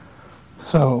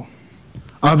So,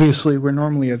 obviously, we're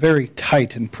normally a very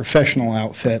tight and professional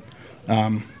outfit,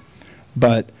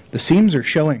 but the seams are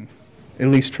showing, at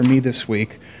least for me this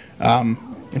week,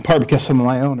 in part because some of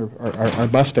my own are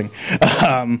busting.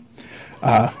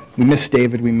 We miss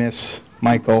David, we miss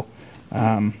Michael,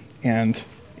 and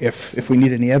if we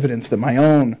need any evidence that my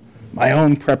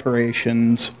own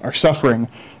preparations are suffering,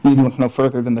 you need look no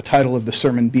further than the title of the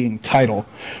sermon being title.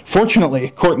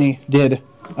 Fortunately, Courtney did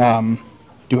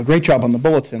do a great job on the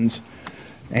bulletins,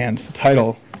 and the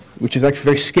title, which is actually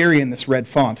very scary in this red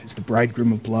font, is The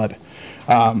Bridegroom of Blood.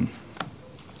 And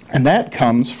that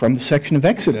comes from the section of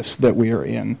Exodus that we are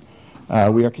in.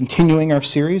 We are continuing our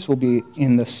series. We'll be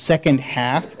in the second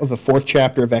half of the fourth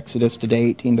chapter of Exodus today,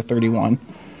 18 to 31.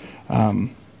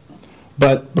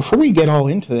 But before we get all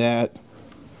into that,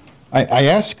 I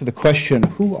ask the question,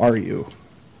 who are you?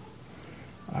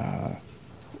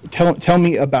 Tell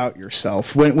me about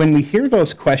yourself. When we hear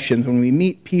those questions, when we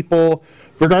meet people,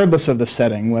 regardless of the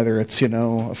setting, whether it's,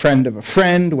 a friend of a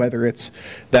friend, whether it's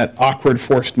that awkward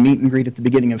forced meet and greet at the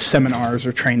beginning of seminars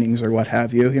or trainings or what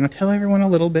have you, tell everyone a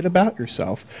little bit about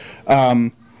yourself.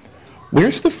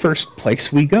 Where's the first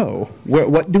place we go?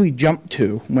 What do we jump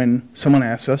to when someone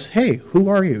asks us, hey, who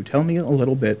are you? Tell me a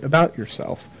little bit about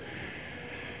yourself.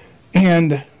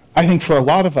 And I think for a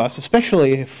lot of us,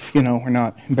 especially if, we're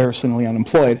not embarrassingly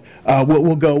unemployed,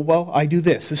 we'll go, well, I do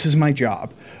this. This is my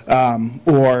job.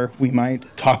 Or we might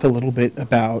talk a little bit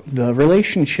about the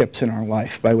relationships in our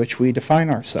life by which we define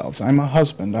ourselves. I'm a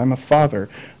husband. I'm a father.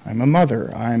 I'm a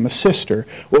mother. I'm a sister.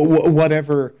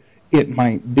 Whatever it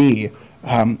might be.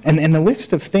 And the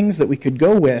list of things that we could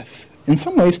go with, in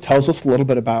some ways, tells us a little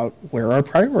bit about where our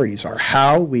priorities are,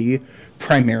 how we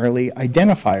primarily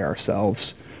identify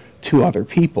ourselves to other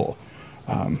people.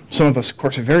 Some of us, of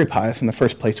course, are very pious, and the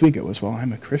first place we go is, well,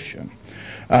 I'm a Christian.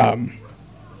 And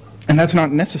that's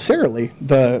not necessarily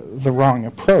the wrong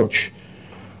approach.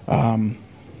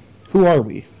 Who are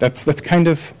we? That's kind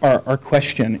of our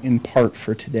question in part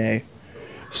for today.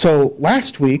 So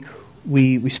last week,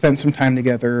 we spent some time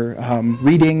together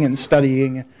reading and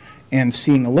studying and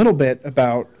seeing a little bit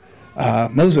about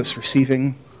Moses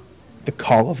receiving the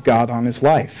call of God on his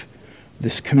life.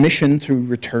 This commission to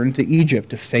return to Egypt,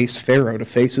 to face Pharaoh, to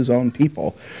face his own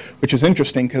people, which is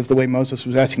interesting because the way Moses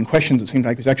was asking questions, it seemed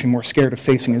like he was actually more scared of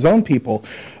facing his own people.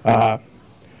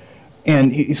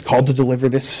 And he's called to deliver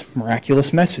this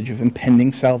miraculous message of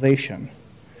impending salvation.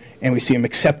 And we see him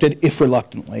accept it, if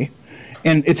reluctantly.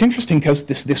 And it's interesting because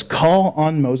this call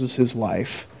on Moses'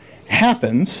 life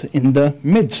happens in the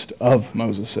midst of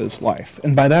Moses' life.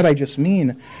 And by that I just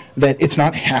mean that it's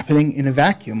not happening in a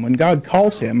vacuum. When God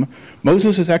calls him,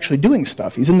 Moses is actually doing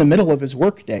stuff. He's in the middle of his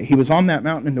workday. He was on that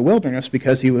mountain in the wilderness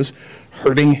because he was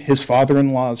herding his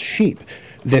father-in-law's sheep.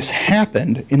 This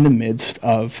happened in the midst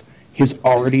of his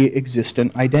already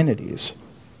existent identities.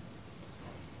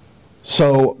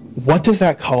 So what does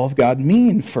that call of God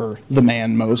mean for the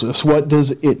man Moses? What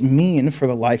does it mean for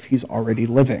the life he's already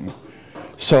living?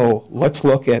 So let's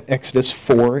look at Exodus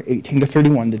 4, 18 to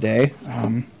 31 today.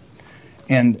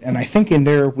 And I think in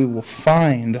there we will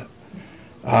find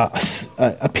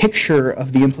a picture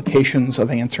of the implications of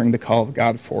answering the call of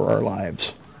God for our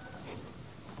lives.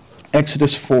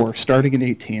 Exodus 4, starting at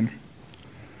 18.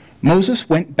 Moses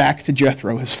went back to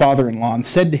Jethro, his father-in-law, and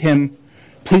said to him,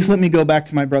 "Please let me go back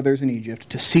to my brothers in Egypt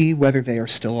to see whether they are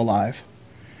still alive."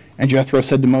 And Jethro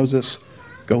said to Moses,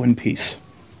 "Go in peace."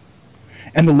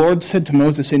 And the Lord said to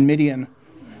Moses in Midian,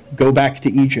 "Go back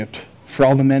to Egypt, for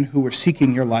all the men who were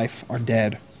seeking your life are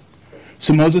dead."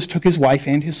 So Moses took his wife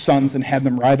and his sons and had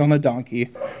them ride on a donkey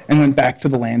and went back to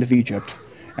the land of Egypt.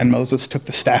 And Moses took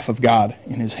the staff of God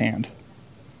in his hand.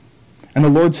 And the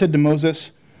Lord said to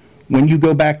Moses, "When you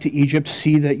go back to Egypt,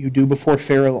 see that you do before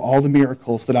Pharaoh all the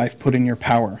miracles that I've put in your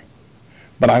power.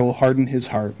 But I will harden his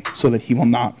heart so that he will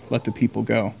not let the people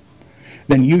go.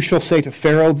 Then you shall say to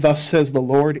Pharaoh, 'Thus says the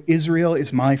Lord, Israel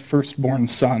is my firstborn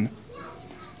son.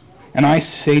 And I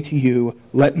say to you,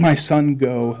 let my son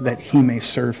go that he may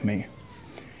serve me.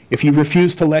 If you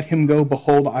refuse to let him go,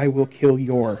 behold, I will kill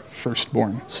your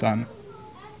firstborn son.'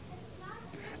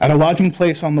 At a lodging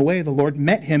place on the way, the Lord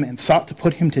met him and sought to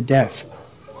put him to death.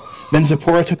 Then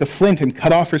Zipporah took a flint and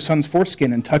cut off her son's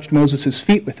foreskin and touched Moses'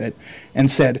 feet with it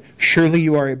and said, 'Surely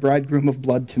you are a bridegroom of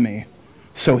blood to me.'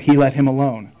 So he let him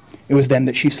alone. It was then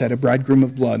that she said, 'A bridegroom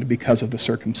of blood,' because of the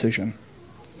circumcision.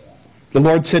 The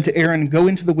Lord said to Aaron, 'Go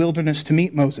into the wilderness to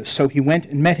meet Moses.' So he went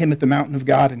and met him at the mountain of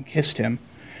God and kissed him.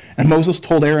 And Moses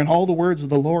told Aaron all the words of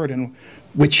the Lord in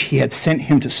which he had sent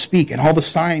him to speak, and all the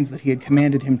signs that he had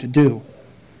commanded him to do.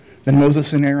 Then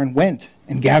Moses and Aaron went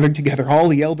and gathered together all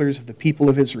the elders of the people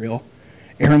of Israel.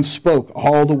 Aaron spoke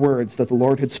all the words that the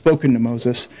Lord had spoken to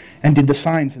Moses and did the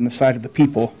signs in the sight of the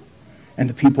people, and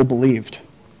the people believed.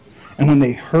 And when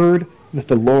they heard that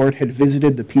the Lord had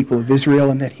visited the people of Israel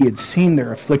and that he had seen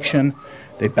their affliction,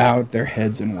 they bowed their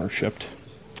heads and worshipped.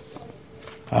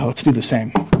 Let's do the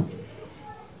same.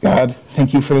 God,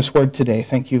 thank you for this word today.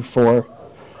 Thank you for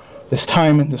this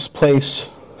time and this place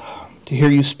to hear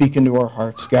you speak into our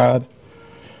hearts. God,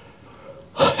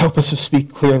 help us to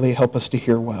speak clearly. Help us to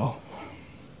hear well.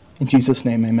 In Jesus'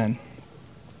 name, amen.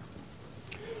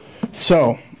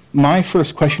 So, my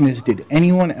first question is, did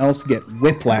anyone else get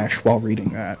whiplash while reading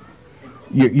that?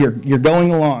 You're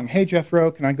going along. Hey,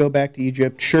 Jethro, can I go back to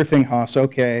Egypt? Sure thing, Haas.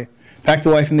 Okay. Pack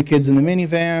the wife and the kids in the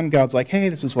minivan. God's like, hey,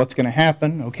 this is what's going to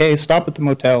happen. Okay, stop at the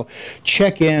motel,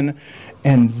 check in,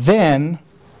 and then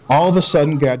all of a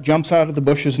sudden God jumps out of the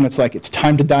bushes and it's like, it's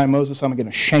time to die, Moses. I'm going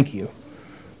to shank you.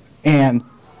 And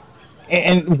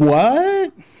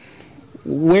what?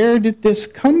 Where did this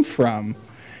come from?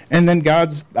 And then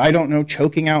God's, I don't know,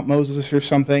 choking out Moses or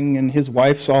something, and his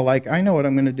wife's all like, I know what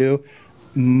I'm going to do.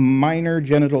 Minor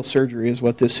genital surgery is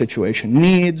what this situation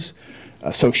needs.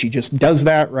 So she just does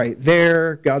that right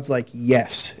there. God's like,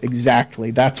 yes, exactly.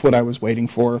 That's what I was waiting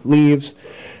for. Leaves.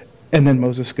 And then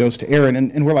Moses goes to Aaron.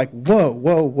 And we're like, whoa,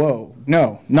 whoa, whoa.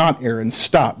 No, not Aaron.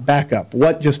 Stop. Back up.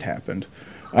 What just happened?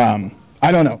 I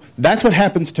don't know. That's what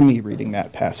happens to me reading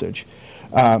that passage.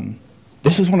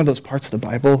 This is one of those parts of the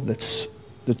Bible that's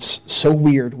so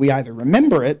weird. We either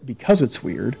remember it because it's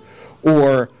weird,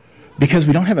 or because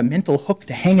we don't have a mental hook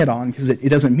to hang it on because it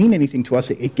doesn't mean anything to us.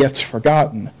 It gets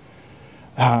forgotten.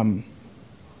 Now,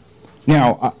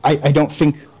 I don't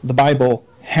think the Bible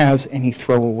has any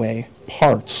throwaway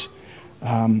parts.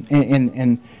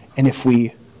 And if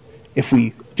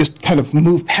we just kind of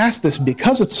move past this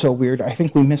because it's so weird, I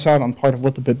think we miss out on part of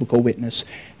what the biblical witness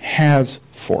has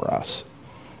for us.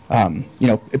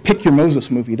 Pick your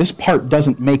Moses movie. This part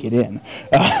doesn't make it in.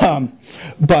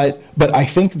 But I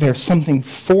think there's something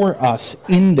for us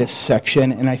in this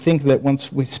section, and I think that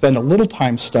once we spend a little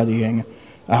time studying,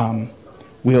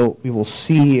 we will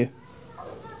see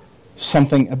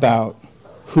something about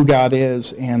who God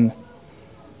is, and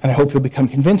I hope you'll become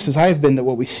convinced, as I have been, that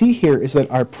what we see here is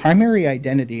that our primary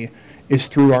identity is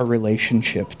through our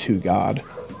relationship to God.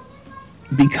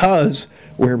 Because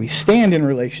where we stand in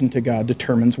relation to God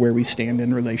determines where we stand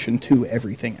in relation to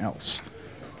everything else.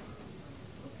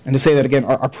 And to say that again,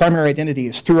 our primary identity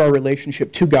is through our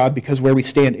relationship to God, because where we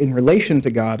stand in relation to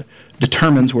God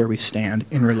determines where we stand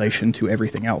in relation to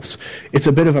everything else. It's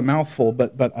a bit of a mouthful,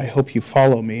 but I hope you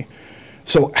follow me.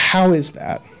 So how is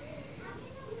that?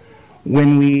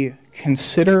 When we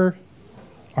consider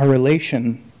our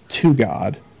relation to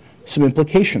God, some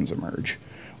implications emerge.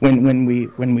 When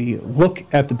we look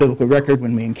at the biblical record,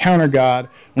 when we encounter God,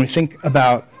 when we think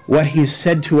about what he's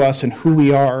said to us and who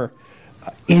we are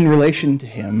in relation to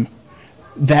him,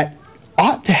 that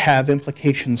ought to have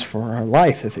implications for our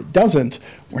life. If it doesn't,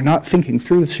 we're not thinking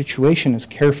through the situation as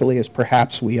carefully as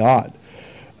perhaps we ought.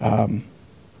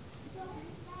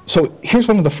 So here's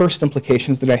one of the first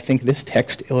implications that I think this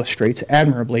text illustrates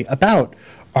admirably about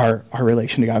our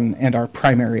relation to God and our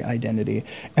primary identity.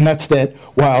 And that's that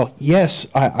while, yes,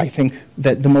 I think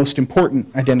that the most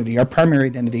important identity, our primary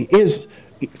identity, is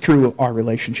through our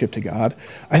relationship to God,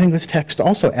 I think this text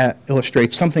also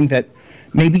illustrates something that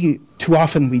maybe too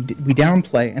often we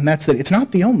downplay, and that's that it's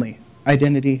not the only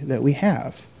identity that we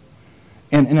have.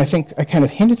 And I think I kind of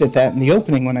hinted at that in the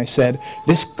opening when I said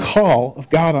this call of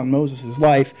God on Moses'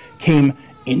 life came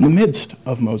in the midst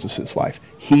of Moses' life.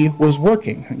 He was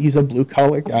working. He's a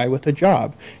blue-collar guy with a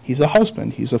job. He's a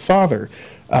husband. He's a father.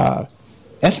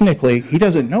 Ethnically, he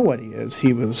doesn't know what he is.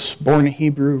 He was born a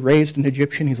Hebrew, raised an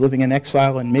Egyptian. He's living in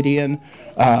exile in Midian.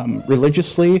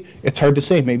 Religiously, it's hard to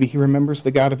say. Maybe he remembers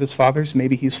the God of his fathers.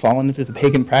 Maybe he's fallen into the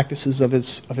pagan practices of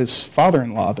his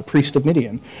father-in-law, the priest of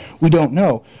Midian. We don't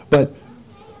know.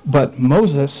 But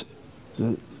Moses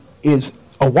is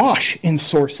awash in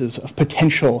sources of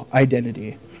potential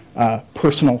identity,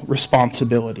 personal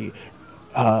responsibility,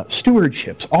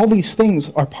 stewardships. All these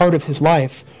things are part of his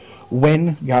life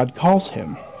when God calls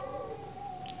him.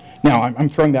 Now, I'm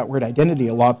throwing that word identity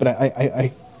a lot, but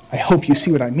I hope you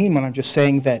see what I mean when I'm just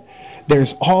saying that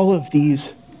there's all of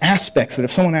these aspects that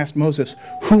if someone asked Moses,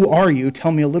 who are you?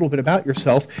 Tell me a little bit about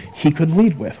yourself, he could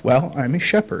lead with, well, I'm a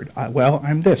shepherd. Well,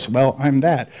 I'm this. Well, I'm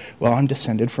that. Well, I'm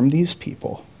descended from these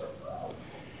people.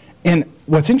 And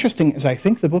what's interesting is I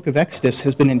think the book of Exodus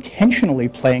has been intentionally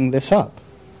playing this up.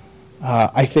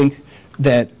 I think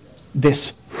that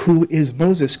this who is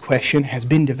Moses question has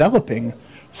been developing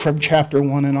from chapter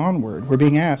 1 and onward. We're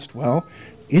being asked, well,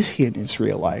 Is he an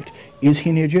Israelite? Is he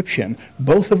an Egyptian?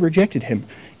 Both have rejected him.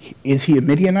 Is he a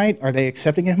Midianite? Are they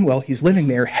accepting him? Well, he's living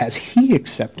there. Has he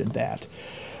accepted that?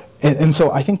 And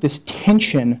so I think this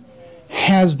tension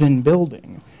has been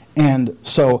building. And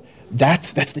so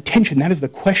that's the tension. That is the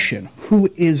question. Who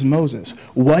is Moses?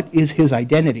 What is his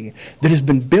identity that has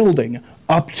been building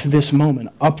up to this moment,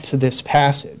 up to this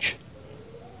passage?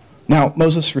 Now,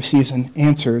 Moses receives and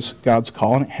answers God's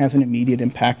call, and it has an immediate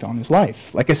impact on his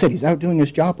life. Like I said, he's out doing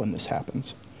his job when this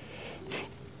happens.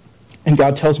 And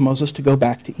God tells Moses to go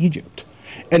back to Egypt.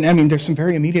 And I mean, there's some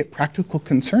very immediate practical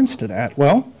concerns to that.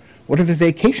 Well, what are the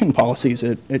vacation policies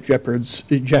at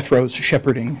Jethro's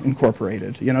Shepherding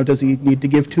Incorporated? You know, does he need to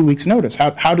give 2 weeks' notice?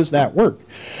 How does that work?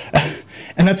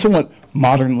 And that's somewhat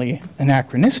modernly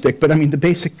anachronistic, but I mean, the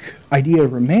basic idea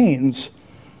remains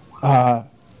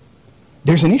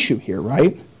there's an issue here,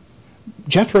 right?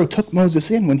 Jethro took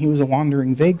Moses in when he was a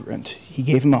wandering vagrant. He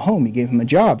gave him a home, he gave him a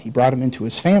job, he brought him into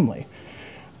his family.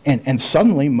 And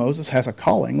suddenly Moses has a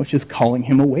calling, which is calling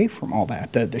him away from all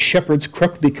that. The shepherd's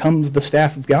crook becomes the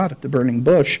staff of God at the burning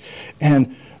bush,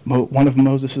 and one of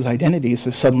Moses'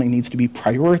 identities suddenly needs to be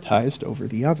prioritized over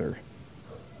the other.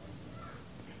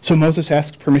 So Moses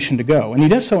asks permission to go, and he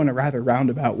does so in a rather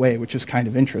roundabout way, which is kind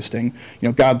of interesting. You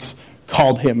know, God's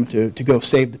called him to go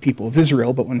save the people of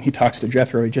Israel, but when he talks to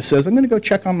Jethro, he just says, I'm going to go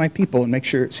check on my people and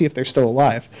see if they're still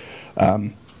alive.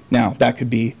 Now, that could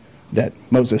be that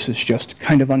Moses is just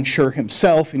kind of unsure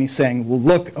himself, and he's saying, well,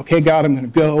 look, okay, God, I'm going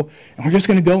to go, and we're just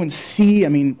going to go and see,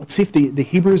 let's see if the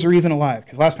Hebrews are even alive,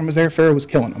 because last time I was there, Pharaoh was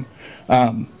killing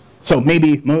them. So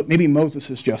maybe Moses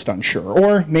is just unsure,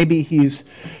 or maybe he's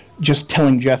just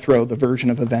telling Jethro the version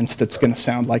of events that's going to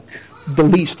sound like the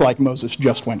least like Moses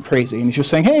just went crazy, and he's just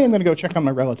saying, hey, I'm going to go check on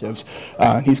my relatives.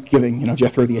 He's giving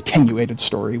Jethro the attenuated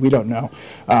story. We don't know.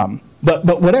 But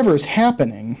whatever is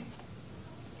happening,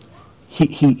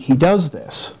 he does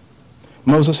this.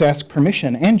 Moses asks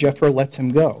permission, and Jethro lets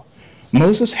him go.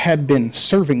 Moses had been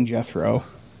serving Jethro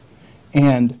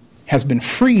and has been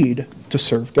freed to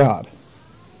serve God.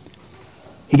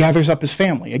 He gathers up his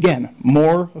family. Again,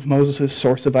 more of Moses'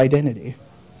 source of identity.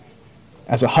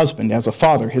 As a husband, as a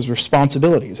father, his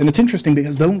responsibilities. And it's interesting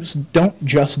because those don't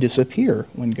just disappear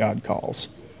when God calls.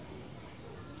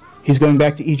 He's going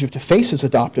back to Egypt to face his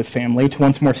adoptive family, to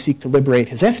once more seek to liberate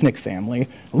his ethnic family,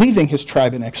 leaving his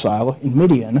tribe in exile in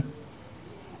Midian.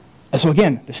 And so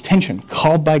again, this tension,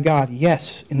 called by God,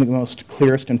 yes, in the most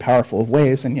clearest and powerful of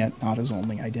ways, and yet not his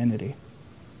only identity.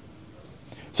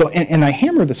 So, and I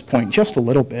hammer this point just a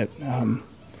little bit,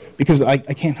 because I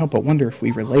can't help but wonder if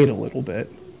we relate a little bit.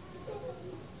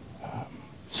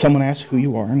 Someone asks who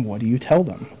you are, and what do you tell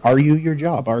them? Are you your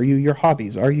job? Are you your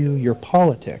hobbies? Are you your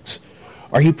politics?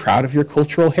 Are you proud of your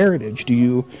cultural heritage? Do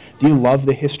you love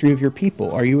the history of your people?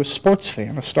 Are you a sports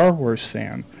fan, a Star Wars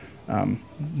fan?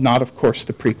 Not, of course,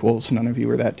 the prequels. None of you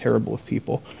are that terrible of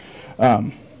people.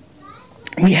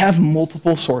 We have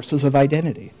multiple sources of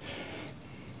identity.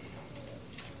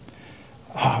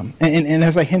 And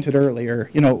as I hinted earlier,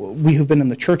 we who've been in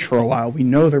the church for a while, we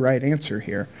know the right answer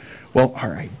here. Well,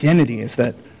 our identity is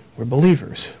that we're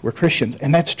believers, we're Christians,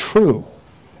 and that's true.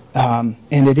 And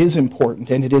it is important,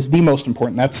 and it is the most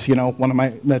important. That's,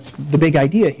 that's the big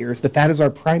idea here, is that is our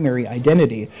primary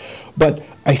identity. But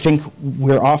I think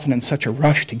we're often in such a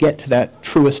rush to get to that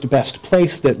truest, best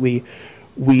place that we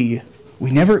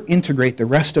never integrate the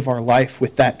rest of our life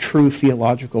with that true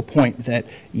theological point that,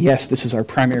 yes, this is our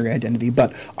primary identity,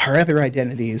 but our other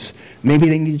identities, maybe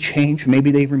they need to change,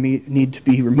 maybe they need to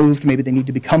be removed, maybe they need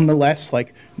to become the less,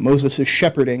 like Moses is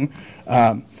shepherding,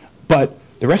 but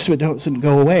the rest of it doesn't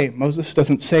go away. Moses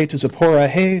doesn't say to Zipporah,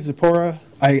 hey, Zipporah,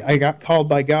 I got called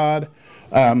by God,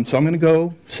 so I'm going to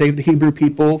go save the Hebrew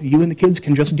people. You and the kids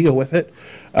can just deal with it.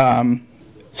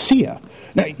 See ya.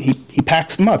 No, he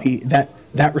packs them up.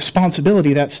 That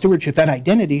responsibility, that stewardship, that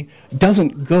identity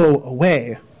doesn't go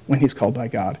away when he's called by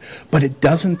God. But it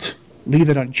doesn't leave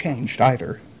it unchanged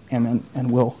either. And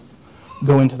we'll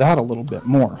go into that a little bit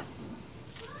more.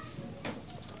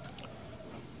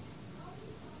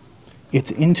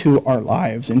 It's into our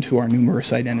lives, into our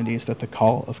numerous identities, that the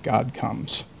call of God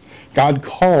comes. God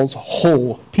calls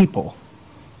whole people.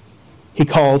 He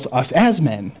calls us as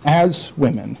men, as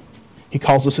women. He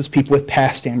calls us as people with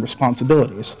past and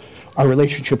responsibilities. Our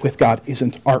relationship with God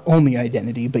isn't our only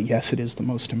identity, but yes, it is the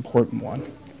most important one,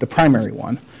 the primary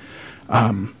one.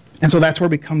 And so that's where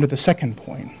we come to the second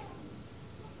point.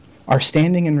 Our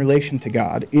standing in relation to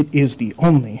God, it is the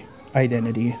only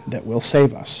identity that will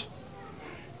save us.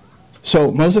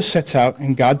 So Moses sets out,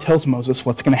 and God tells Moses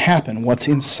what's going to happen, what's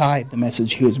inside the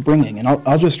message he is bringing. And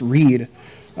I'll just read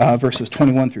verses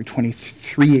 21 through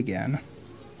 23 again.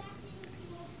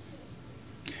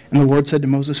 And the Lord said to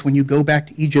Moses, when you go back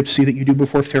to Egypt, see that you do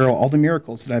before Pharaoh all the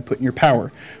miracles that I put in your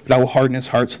power, but I will harden his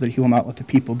heart so that he will not let the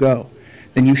people go.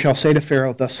 Then you shall say to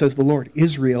Pharaoh, thus says the Lord,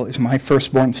 Israel is my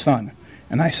firstborn son.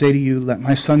 And I say to you, let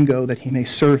my son go that he may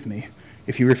serve me.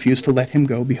 If you refuse to let him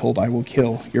go, behold, I will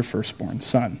kill your firstborn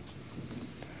son.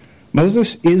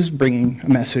 Moses is bringing a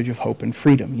message of hope and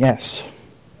freedom, yes.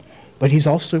 But he's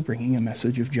also bringing a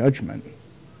message of judgment.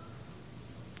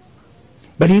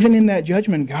 But even in that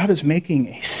judgment, God is making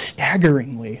a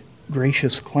staggeringly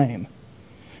gracious claim.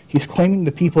 He's claiming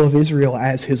the people of Israel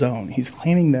as his own. He's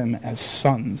claiming them as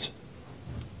sons.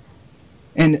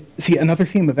 And see, another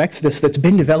theme of Exodus that's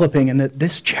been developing and that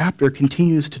this chapter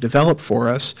continues to develop for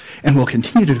us and will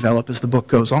continue to develop as the book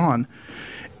goes on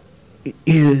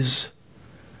is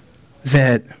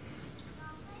that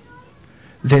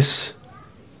this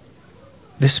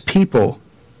people,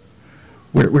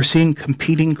 we're seeing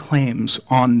competing claims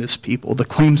on this people, the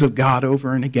claims of God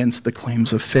over and against the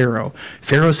claims of Pharaoh.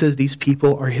 Pharaoh says these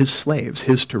people are his slaves,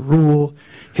 his to rule,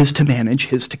 his to manage,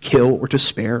 his to kill or to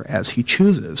spare as he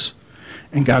chooses.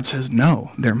 And God says,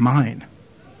 no, they're mine.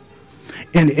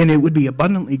 And it would be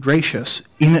abundantly gracious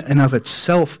in and of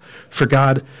itself for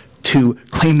God to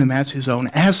claim them as his own,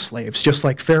 as slaves, just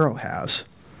like Pharaoh has.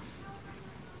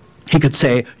 He could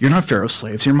say, you're not Pharaoh's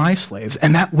slaves, you're my slaves.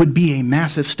 And that would be a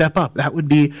massive step up. That would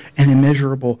be an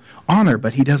immeasurable honor.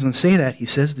 But he doesn't say that. He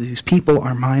says, these people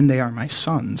are mine, they are my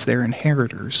sons, they're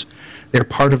inheritors. They're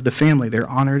part of the family. They're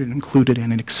honored and included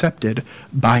and accepted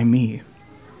by me.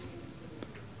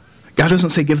 God doesn't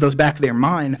say, give those back, they're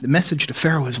mine. The message to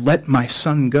Pharaoh is, let my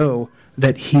son go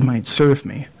that he might serve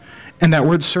me. And that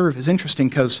word serve is interesting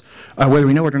because whether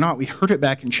we know it or not, we heard it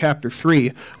back in chapter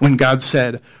 3 when God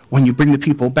said, when you bring the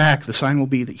people back, the sign will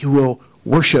be that you will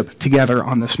worship together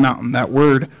on this mountain. That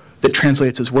word that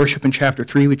translates as worship in chapter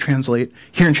 3, we translate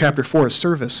here in chapter 4 as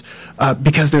service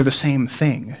because they're the same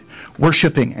thing.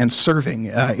 Worshiping and serving,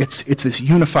 it's this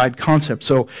unified concept.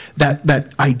 So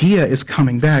that idea is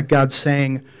coming back. God's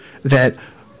saying that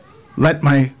let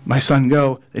my son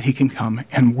go that he can come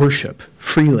and worship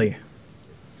freely.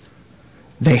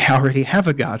 They already have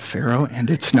a God, Pharaoh, and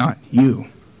it's not you.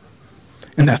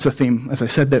 And that's a theme, as I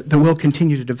said, that will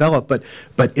continue to develop, but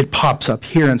it pops up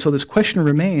here. And so this question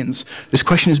remains. This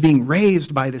question is being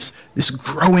raised by this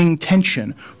growing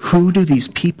tension. Who do these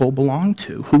people belong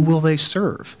to? Who will they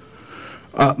serve?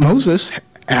 Moses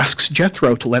asks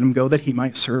Jethro to let him go that he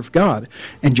might serve God.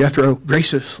 And Jethro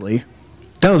graciously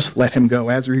does let him go.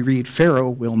 As we read, Pharaoh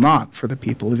will not for the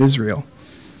people of Israel.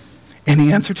 And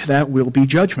the answer to that will be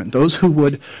judgment. Those who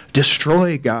would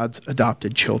destroy God's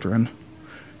adopted children,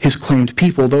 his claimed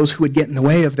people, those who would get in the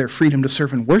way of their freedom to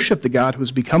serve and worship the God who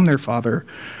has become their father,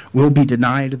 will be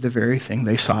denied the very thing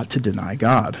they sought to deny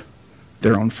God,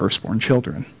 their own firstborn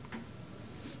children.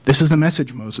 This is the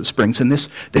message Moses brings, and this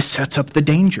sets up the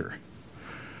danger.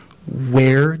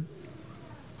 Where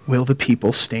will the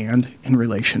people stand in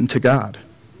relation to God?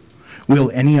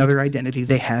 Will any other identity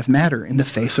they have matter in the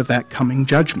face of that coming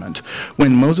judgment?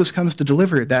 When Moses comes to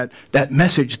deliver that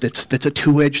message that's a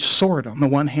two-edged sword, on the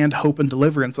one hand hope and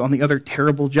deliverance, on the other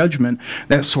terrible judgment,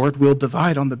 that sword will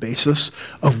divide on the basis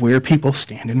of where people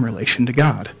stand in relation to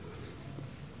God.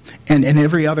 And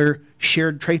every other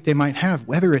shared trait they might have,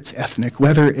 whether it's ethnic,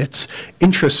 whether it's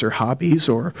interests or hobbies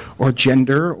or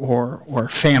gender or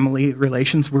family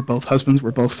relations, we're both husbands,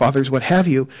 we're both fathers, what have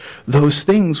you, those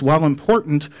things, while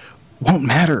important, won't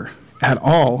matter at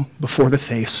all before the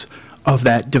face of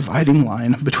that dividing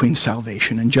line between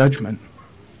salvation and judgment.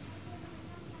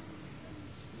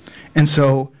 And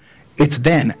so it's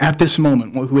then, at this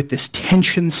moment, with this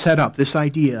tension set up, this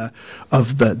idea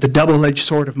of the double-edged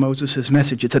sword of Moses'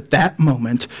 message, it's at that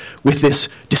moment, with this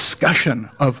discussion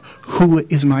of who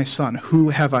is my son, who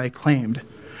have I claimed,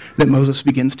 that Moses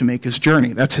begins to make his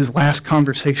journey. That's his last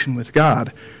conversation with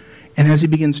God. And as he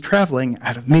begins traveling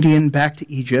out of Midian back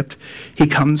to Egypt, he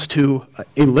comes to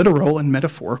a literal and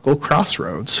metaphorical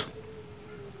crossroads.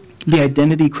 The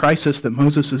identity crisis that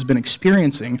Moses has been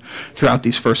experiencing throughout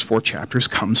these first 4 chapters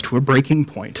comes to a breaking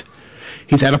point.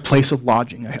 He's at a place of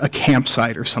lodging, a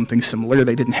campsite or something similar.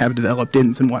 They didn't have developed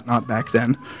inns and whatnot back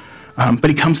then. But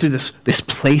he comes to this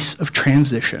place of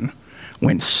transition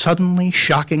when suddenly,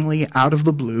 shockingly, out of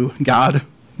the blue, God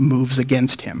moves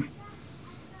against him.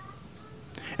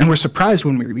 And we're surprised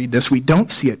when we read this. We don't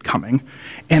see it coming.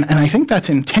 And I think that's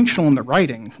intentional in the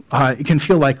writing. It can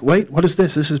feel like, wait, what is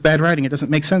this? This is bad writing. It doesn't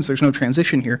make sense. There's no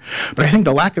transition here. But I think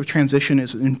the lack of transition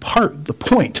is in part the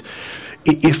point.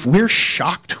 If we're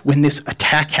shocked when this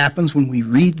attack happens, when we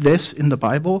read this in the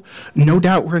Bible, no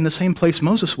doubt we're in the same place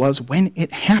Moses was when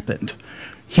it happened.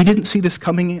 He didn't see this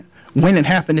coming when it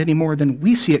happened any more than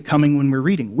we see it coming when we're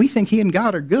reading. We think he and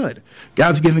God are good.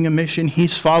 God's giving a mission.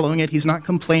 He's following it. He's not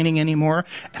complaining anymore.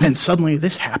 And then suddenly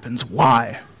this happens.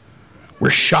 Why? We're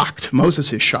shocked.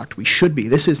 Moses is shocked. We should be.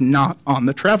 This is not on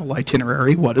the travel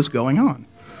itinerary. What is going on?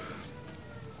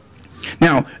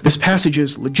 Now, this passage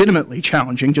is legitimately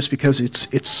challenging just because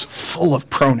it's full of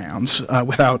pronouns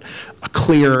without a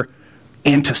clear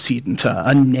antecedent,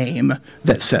 a name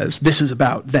that says this is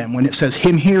about them. When it says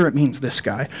him here, it means this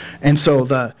guy. And so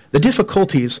the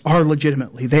difficulties are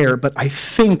legitimately there, but I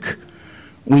think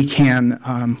we can,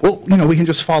 we can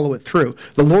just follow it through.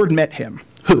 The Lord met him.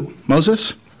 Who?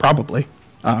 Moses? Probably.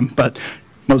 But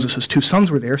Moses' two sons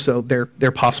were there, so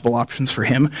they're possible options for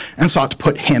him, and sought to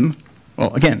put him,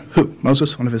 well, again, who?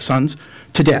 Moses, one of his sons,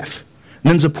 to death.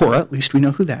 And then Zipporah, at least we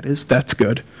know who that is. That's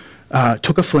good.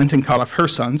 Took a flint and cut off her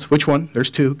sons. Which one? There's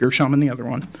two, Gershom and the other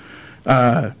one.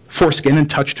 Foreskin, and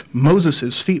touched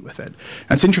Moses' feet with it.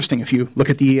 That's interesting. If you look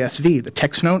at the ESV, the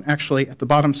text note actually at the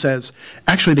bottom says,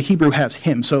 actually the Hebrew has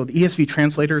him. So the ESV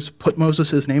translators put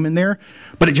Moses' name in there,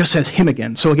 but it just says him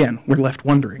again. So again, we're left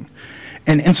wondering.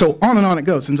 And so on and on it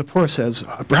goes. And Zipporah says,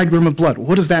 Bridegroom of Blood.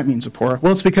 What does that mean, Zipporah?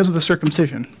 Well, it's because of the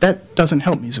circumcision. That doesn't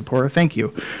help me, Zipporah. Thank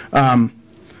you.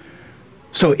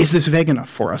 So is this vague enough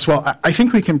for us? Well, I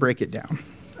think we can break it down.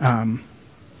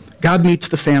 God meets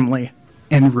the family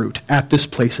en route at this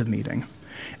place of meeting.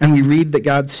 And we read that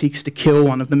God seeks to kill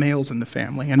one of the males in the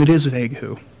family, and it is vague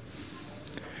who.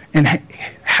 And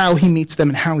how he meets them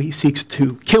and how he seeks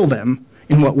to kill them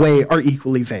in what way are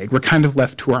equally vague. We're kind of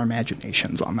left to our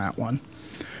imaginations on that one.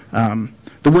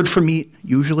 The word for meet,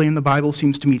 usually in the Bible,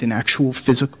 seems to mean an actual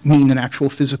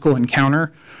physical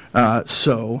encounter.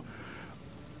 So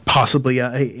possibly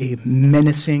a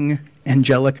menacing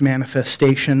angelic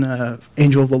manifestation,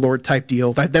 angel of the Lord type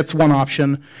deal. That's one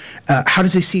option. How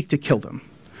does he seek to kill them?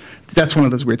 That's one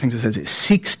of those weird things that says it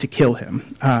seeks to kill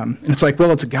him. And it's like,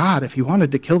 well, it's God. If he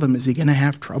wanted to kill them, is he going to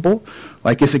have trouble?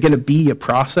 Like, is it going to be a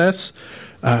process?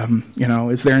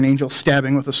 Is there an angel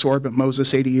stabbing with a sword, but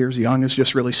Moses, 80 years young, is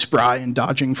just really spry and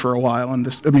dodging for a while?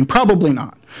 And probably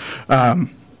not.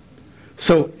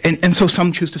 So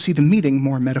some choose to see the meeting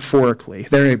more metaphorically.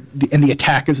 And the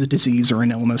attack is a disease or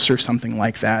an illness or something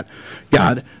like that.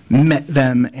 God met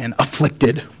them and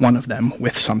afflicted one of them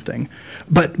with something.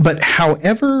 But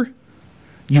however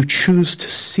you choose to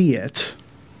see it,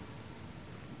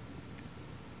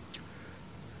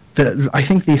 I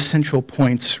think the essential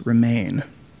points remain.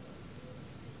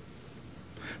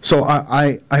 So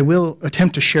I will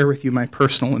attempt to share with you my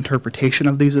personal interpretation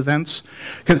of these events,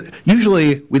 because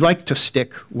usually we like to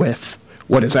stick with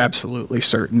what is absolutely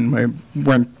certain.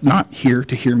 We're not here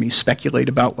to hear me speculate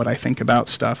about what I think about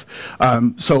stuff.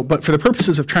 But for the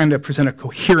purposes of trying to present a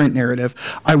coherent narrative,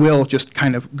 I will just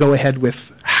kind of go ahead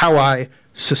with how I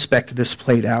suspect this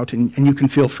played out, and you can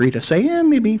feel free to say, yeah,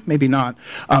 maybe not.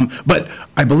 But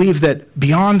I believe that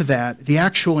beyond that, the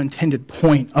actual intended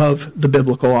point of the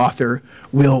biblical author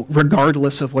will,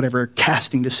 regardless of whatever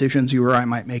casting decisions you or I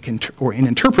might make in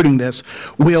interpreting this,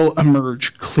 will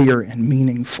emerge clear and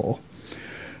meaningful.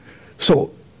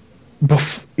 So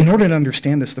in order to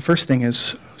understand this, the first thing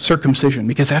is circumcision,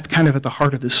 because that's kind of at the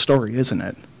heart of this story, isn't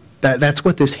it? That's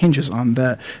what this hinges on.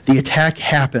 The attack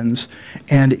happens,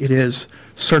 and it is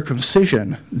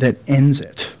circumcision that ends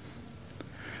it.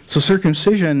 So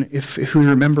circumcision, if we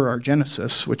remember our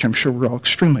Genesis, which I'm sure we're all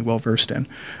extremely well versed in,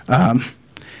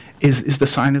 is the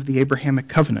sign of the Abrahamic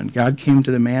covenant. God came to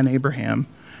the man Abraham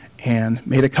and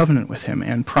made a covenant with him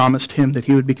and promised him that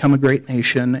he would become a great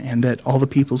nation and that all the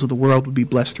peoples of the world would be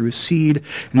blessed through his seed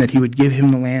and that he would give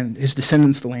him the land, his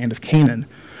descendants, the land of Canaan.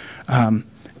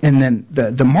 And then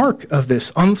the mark of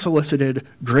this unsolicited,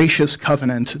 gracious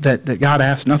covenant that God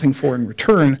asked nothing for in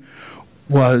return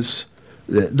was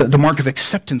the mark of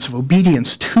acceptance, of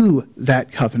obedience to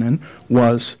that covenant,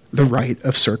 was the rite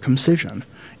of circumcision.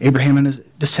 Abraham and his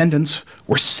descendants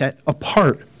were set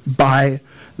apart by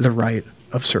the rite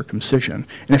of circumcision.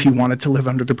 And if you wanted to live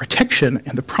under the protection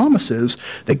and the promises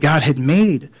that God had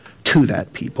made to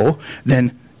that people,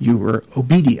 then you were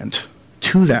obedient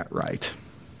to that rite.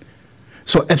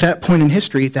 So at that point in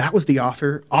history, that was the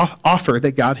offer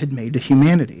that God had made to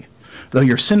humanity. Though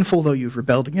you're sinful, though you've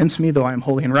rebelled against me, though I am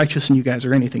holy and righteous and you guys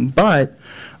are anything but,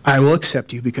 I will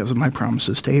accept you because of my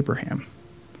promises to Abraham.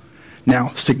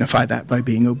 Now, signify that by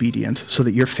being obedient so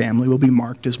that your family will be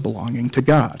marked as belonging to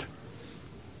God.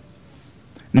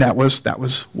 And that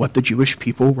was what the Jewish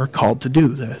people were called to do.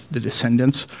 The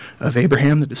descendants of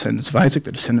Abraham, the descendants of Isaac,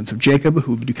 the descendants of Jacob,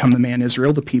 who would become the man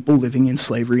Israel, the people living in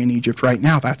slavery in Egypt right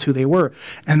now. That's who they were.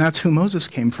 And that's who Moses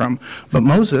came from. But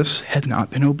Moses had not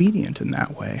been obedient in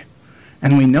that way.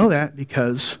 And we know that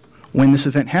because when this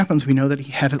event happens, we know that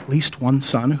he had at least one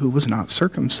son who was not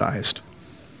circumcised.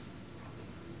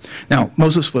 Now,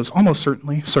 Moses was almost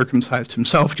certainly circumcised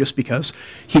himself just because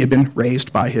he had been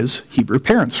raised by his Hebrew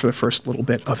parents for the first little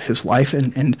bit of his life,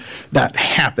 and that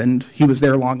happened. He was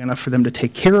there long enough for them to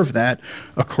take care of that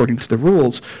according to the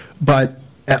rules. But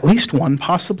at least one,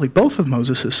 possibly both of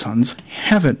Moses' sons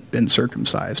haven't been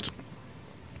circumcised.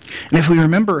 And if we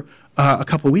remember a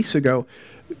couple weeks ago,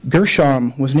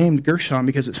 Gershom was named Gershom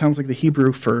because it sounds like the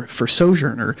Hebrew for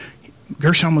sojourner.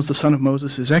 Gershom was the son of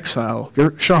Moses' exile.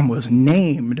 Gershom was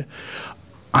named,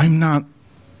 I'm not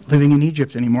living in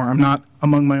Egypt anymore. I'm not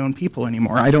among my own people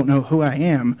anymore. I don't know who I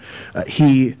am.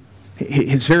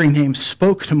 His very name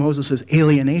spoke to Moses'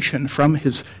 alienation from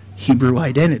his Hebrew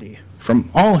identity, from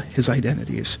all his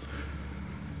identities.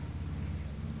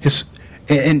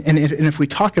 And if we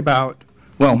talk about,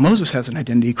 well, Moses has an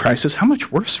identity crisis, how much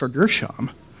worse for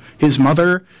Gershom? His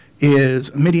mother is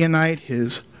a Midianite.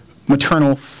 His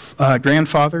maternal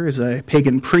grandfather is a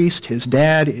pagan priest. His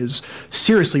dad is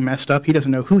seriously messed up. He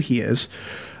doesn't know who he is.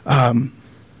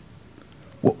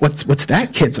 What's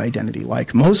that kid's identity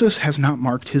like? Moses has not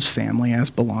marked his family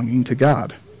as belonging to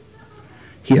God.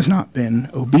 He has not been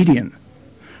obedient.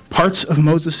 Parts of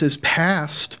Moses'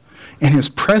 past and his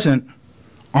present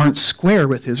aren't square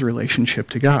with his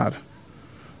relationship to God.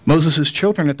 Moses'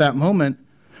 children at that moment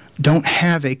don't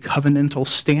have a covenantal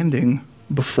standing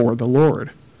before the Lord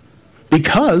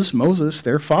because Moses,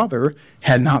 their father,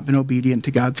 had not been obedient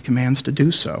to God's commands to do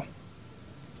so.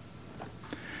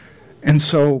 And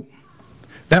so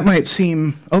that might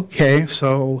seem, okay,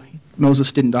 so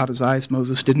Moses didn't dot his I's,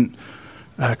 Moses didn't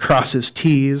cross his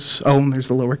T's. Oh, and there's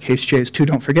the lowercase j's too,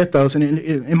 don't forget those. And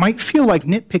it might feel like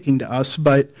nitpicking to us,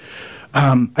 but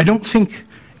I don't think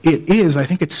it is. I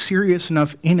think it's serious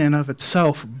enough in and of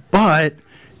itself, but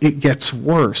it gets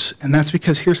worse. And that's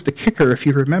because here's the kicker. If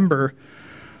you remember,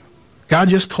 God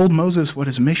just told Moses what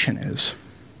his mission is.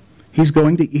 He's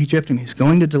going to Egypt and he's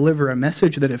going to deliver a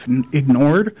message that if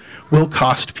ignored will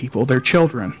cost people their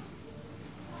children,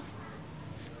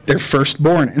 their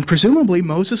firstborn. And presumably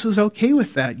Moses is okay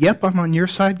with that. Yep, I'm on your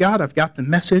side, God. I've got the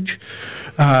message.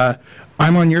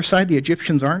 I'm on your side. The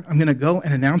Egyptians aren't. I'm going to go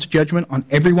and announce judgment on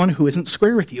everyone who isn't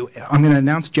square with you. I'm going to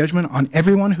announce judgment on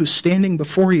everyone who's standing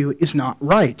before you is not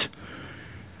right.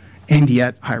 And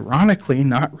yet, ironically,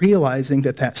 not realizing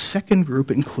that that second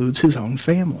group includes his own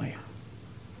family.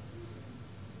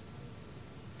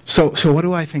 So what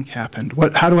do I think happened?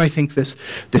 How do I think this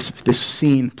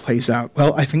scene plays out?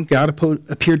 Well, I think God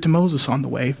appeared to Moses on the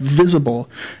way, visible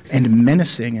and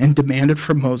menacing, and demanded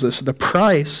from Moses the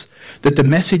price that the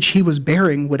message he was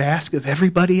bearing would ask of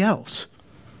everybody else,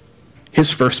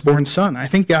 his firstborn son. I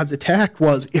think God's attack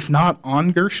was, if not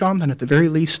on Gershom, then at the very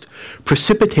least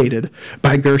precipitated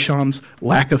by Gershom's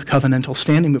lack of covenantal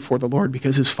standing before the Lord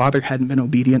because his father hadn't been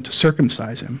obedient to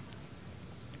circumcise him.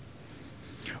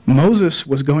 Moses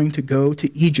was going to go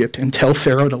to Egypt and tell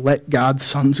Pharaoh to let God's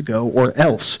sons go, or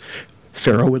else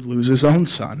Pharaoh would lose his own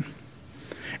son.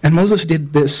 And Moses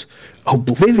did this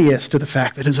oblivious to the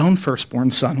fact that his own firstborn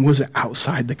son was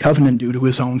outside the covenant due to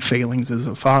his own failings as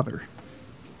a father.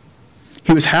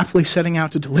 He was happily setting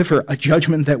out to deliver a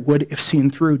judgment that would, if seen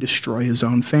through, destroy his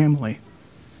own family.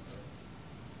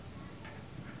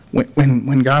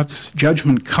 When God's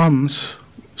judgment comes,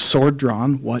 sword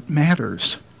drawn, what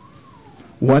matters?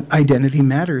 What identity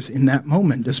matters in that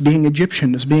moment? Does being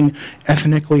Egyptian, does being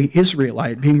ethnically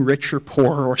Israelite, being rich or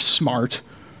poor or smart?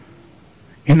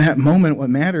 In that moment, what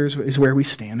matters is where we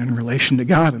stand in relation to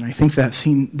God. And I think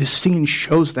this scene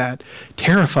shows that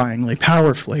terrifyingly,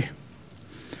 powerfully.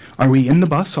 Are we in the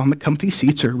bus on the comfy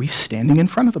seats, or are we standing in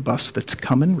front of the bus that's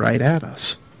coming right at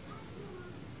us?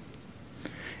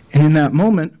 And in that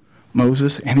moment,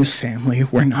 Moses and his family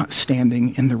were not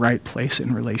standing in the right place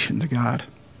in relation to God.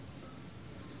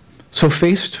 So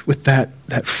faced with that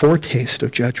foretaste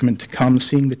of judgment to come,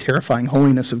 seeing the terrifying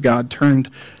holiness of God turned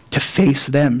to face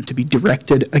them, to be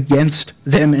directed against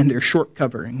them and their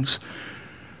shortcomings,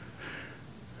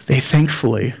 they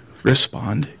thankfully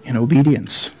respond in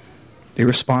obedience. They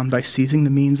respond by seizing the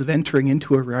means of entering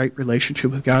into a right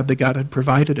relationship with God that God had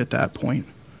provided at that point.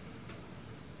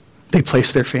 They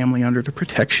place their family under the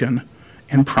protection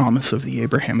and promise of the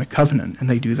Abrahamic covenant, and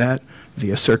they do that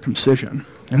via circumcision.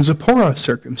 And Zipporah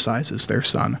circumcises their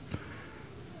son,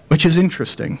 which is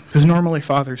interesting, because normally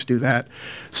fathers do that.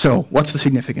 So what's the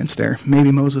significance there?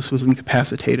 Maybe Moses was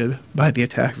incapacitated by the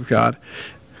attack of God.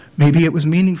 Maybe it was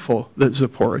meaningful that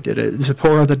Zipporah did it.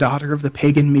 Zipporah, the daughter of the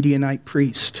pagan Midianite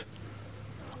priest,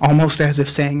 almost as if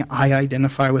saying, I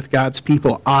identify with God's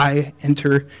people. I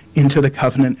enter into the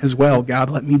covenant as well. God,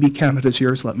 let me be counted as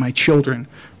yours. Let my children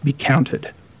be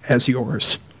counted as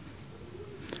yours.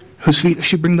 Whose feet does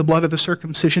she bring the blood of the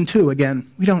circumcision to? Again,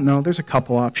 we don't know. There's a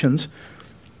couple options.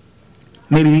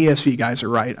 Maybe the ESV guys are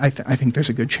right. I think there's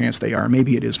a good chance they are.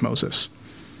 Maybe it is Moses.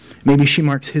 Maybe she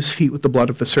marks his feet with the blood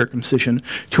of the circumcision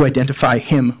to identify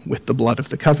him with the blood of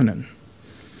the covenant.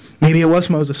 Maybe it was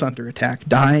Moses under attack,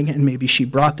 dying, and maybe she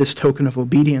brought this token of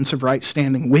obedience, of right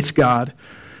standing with God,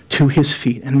 to his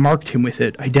feet and marked him with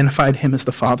it, identified him as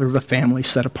the father of a family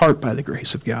set apart by the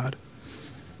grace of God.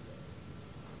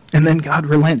 And then God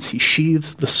relents. He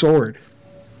sheathes the sword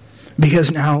because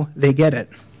now they get it.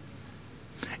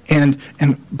 And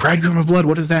Bridegroom of Blood,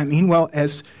 what does that mean? Well,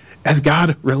 as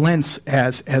God relents,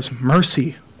 as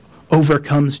mercy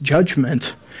overcomes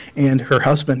judgment, and her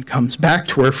husband comes back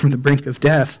to her from the brink of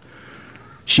death,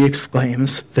 she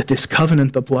exclaims that this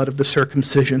covenant, the blood of the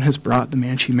circumcision, has brought the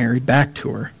man she married back to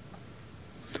her.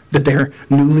 That they're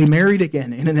newly married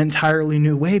again in an entirely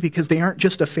new way, because they aren't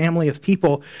just a family of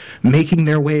people making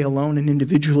their way alone and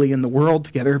individually in the world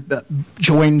together, but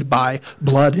joined by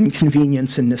blood and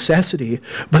convenience and necessity,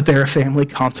 but they're a family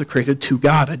consecrated to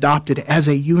God, adopted as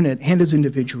a unit and as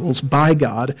individuals by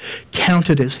God,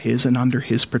 counted as his and under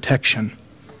his protection.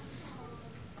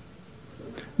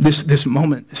 This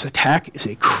moment, this attack is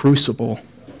a crucible.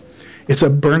 It's a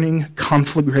burning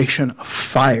conflagration of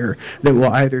fire that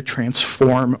will either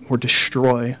transform or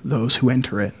destroy those who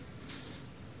enter it.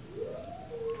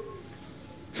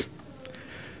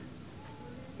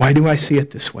 Why do I see it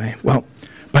this way? Well,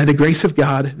 by the grace of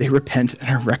God, they repent and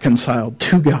are reconciled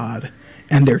to God,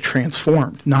 and they're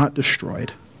transformed, not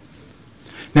destroyed.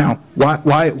 Now,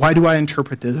 why do I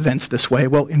interpret the events this way?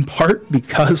 Well, in part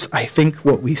because I think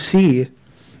what we see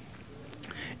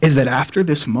is that after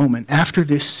this moment, after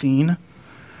this scene,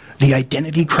 the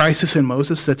identity crisis in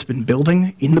Moses that's been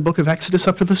building in the book of Exodus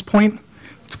up to this point,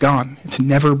 it's gone. It's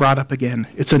never brought up again.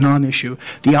 It's a non-issue.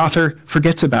 The author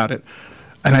forgets about it.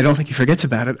 And I don't think he forgets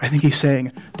about it. I think he's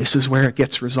saying, this is where it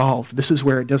gets resolved. This is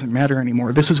where it doesn't matter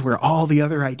anymore. This is where all the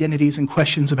other identities and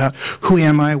questions about who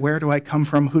am I, where do I come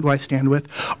from, who do I stand with,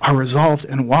 are resolved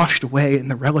and washed away in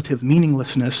the relative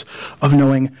meaninglessness of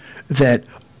knowing that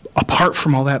apart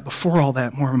from all that, before all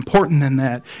that, more important than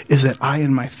that, is that I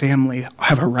and my family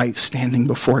have a right standing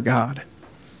before God.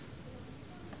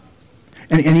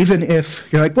 And even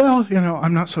if you're like, well,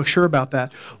 I'm not so sure about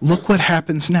that, look what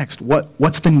happens next.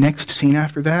 What's the next scene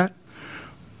after that?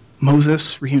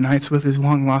 Moses reunites with his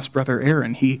long-lost brother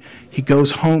Aaron. He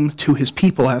goes home to his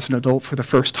people as an adult for the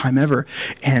first time ever,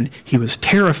 and he was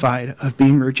terrified of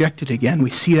being rejected again.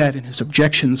 We see that in his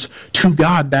objections to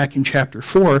God back in chapter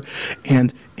 4,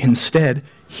 and instead,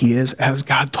 he is as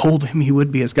God told him he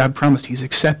would be, as God promised. He's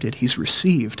accepted, he's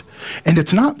received. And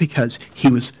it's not because he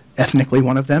was ethnically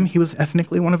one of them. He was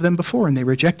ethnically one of them before, and they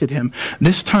rejected him.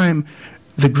 This time,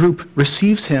 the group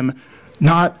receives him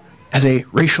not as a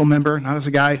racial member, not as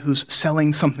a guy who's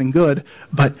selling something good,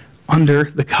 but under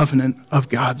the covenant of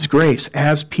God's grace,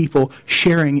 as people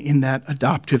sharing in that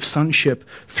adoptive sonship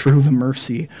through the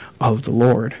mercy of the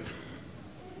Lord.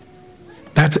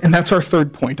 That's our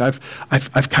third point.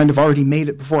 I've kind of already made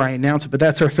it before I announce it, but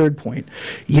that's our third point.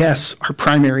 Yes, our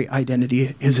primary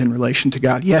identity is in relation to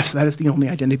God. Yes, that is the only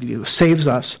identity that saves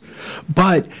us.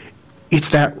 But it's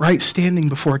that right standing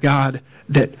before God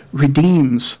that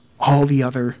redeems all the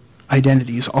other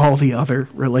identities, all the other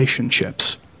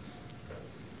relationships.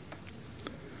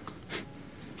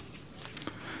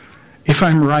 If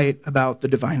I'm right about the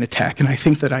divine attack, and I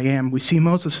think that I am, we see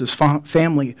Moses'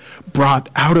 family brought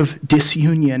out of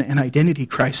disunion and identity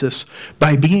crisis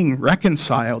by being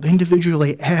reconciled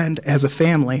individually and as a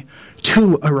family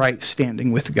to a right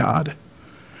standing with God.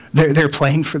 They're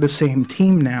playing for the same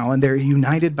team now, and they're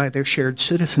united by their shared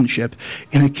citizenship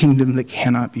in a kingdom that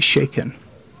cannot be shaken.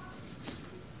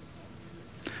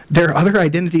 Their other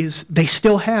identities, they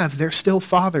still have. They're still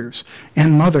fathers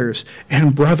and mothers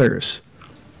and brothers.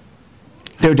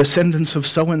 They're descendants of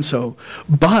so-and-so.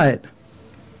 But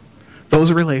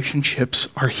those relationships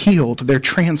are healed. They're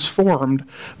transformed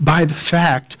by the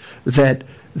fact that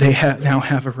they now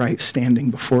have a right standing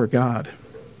before God.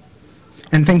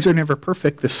 And things are never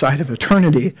perfect this side of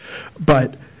eternity,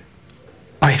 but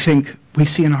I think we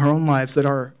see in our own lives that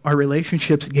our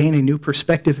relationships gain a new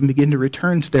perspective and begin to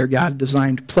return to their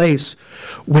God-designed place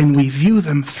when we view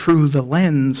them through the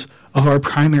lens of our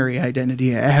primary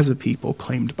identity as a people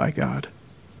claimed by God.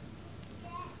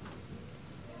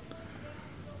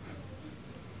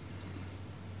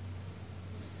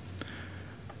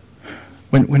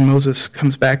 When Moses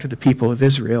comes back to the people of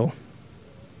Israel,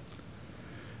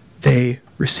 they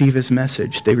receive his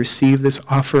message. They receive this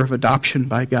offer of adoption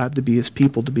by God to be his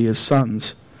people, to be his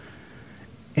sons.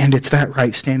 And it's that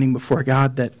right standing before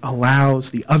God that allows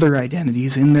the other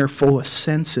identities in their fullest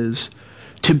senses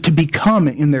to become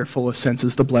in their fullest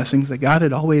senses the blessings that God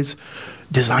had always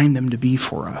designed them to be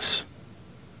for us.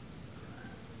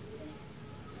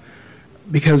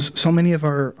 Because so many of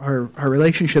our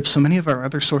relationships, so many of our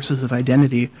other sources of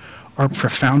identity are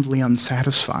profoundly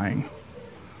unsatisfying.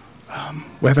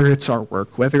 Whether it's our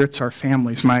work, whether it's our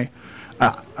families. I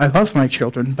love my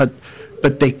children, but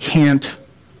they cannot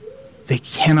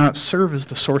serve as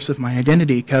the source of my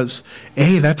identity because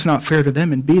A, that's not fair to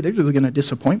them, and B, they're just going to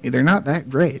disappoint me. They're not that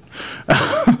great.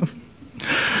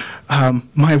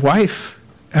 My wife,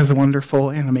 as wonderful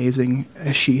and amazing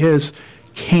as she is,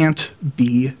 can't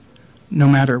be, no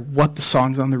matter what the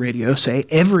songs on the radio say,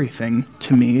 everything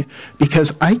to me,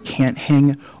 because I can't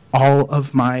hang all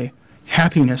of my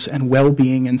happiness and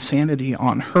well-being and sanity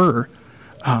on her,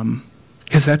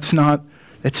 because that's not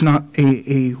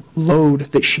a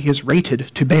load that she is rated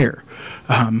to bear.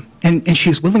 And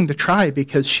she's willing to try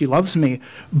because she loves me,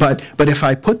 but if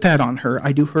I put that on her,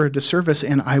 I do her a disservice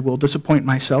and I will disappoint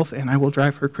myself and I will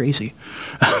drive her crazy.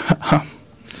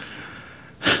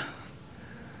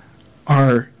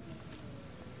 Our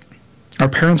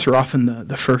parents are often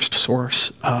the first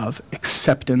source of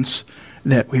acceptance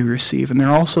that we receive, and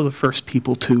they're also the first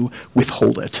people to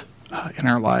withhold it in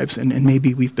our lives. And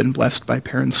maybe we've been blessed by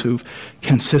parents who've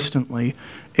consistently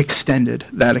extended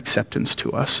that acceptance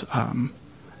to us.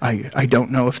 I don't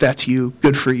know if that's you.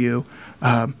 Good for you.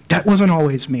 That wasn't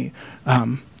always me.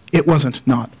 It wasn't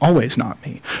always not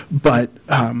me, but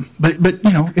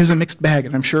it was a mixed bag,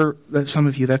 and I'm sure that some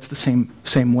of you that's the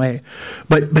same way.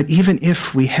 But even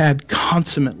if we had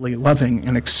consummately loving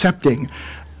and accepting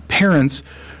parents,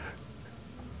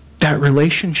 that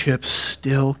relationship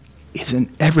still isn't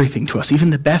everything to us.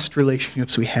 Even the best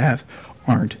relationships we have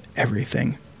aren't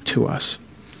everything to us.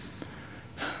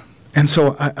 And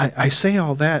so I say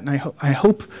all that, and I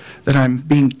hope that I'm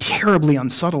being terribly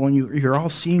unsubtle, and you're all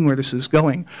seeing where this is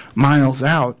going miles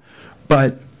out.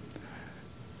 But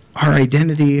our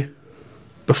identity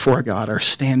before God, our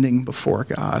standing before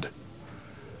God,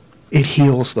 it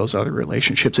heals those other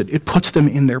relationships. It puts them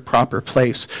in their proper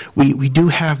place. We do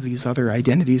have these other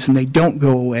identities, and they don't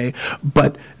go away,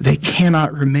 but they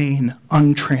cannot remain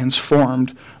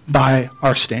untransformed by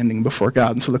our standing before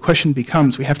God. And so the question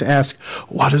becomes, we have to ask,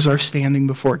 what is our standing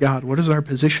before God? What is our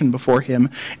position before Him?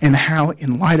 And how,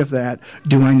 in light of that,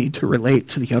 do I need to relate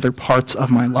to the other parts of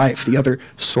my life, the other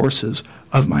sources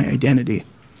of my identity?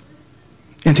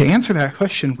 And to answer that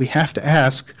question, we have to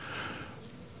ask,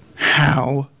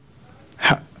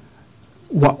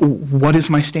 what is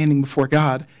my standing before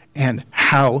God, and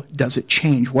how does it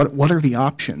change? What are the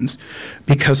options?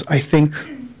 Because I think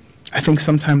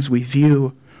sometimes we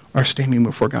view our standing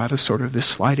before God as sort of this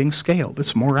sliding scale,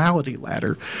 this morality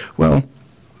ladder. Well,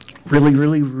 really,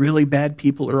 really, really bad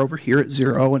people are over here at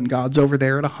 0, and God's over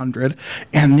there at 100.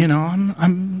 And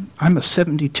I'm a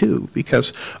 72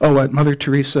 because Mother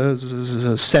Teresa is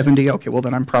a 70. Okay, well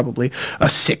then I'm probably a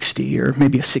 60 or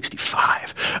maybe a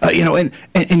 65.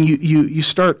 And you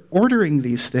start ordering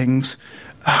these things,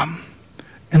 and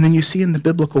then you see in the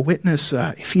biblical witness,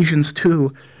 Ephesians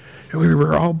 2, we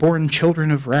were all born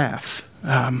children of wrath.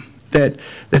 That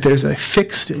there's a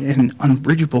fixed and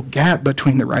unbridgeable gap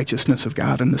between the righteousness of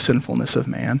God and the sinfulness of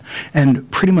man.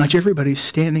 And pretty much everybody's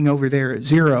standing over there at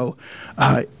 0,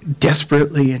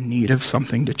 desperately in need of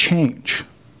something to change.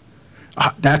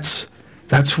 That's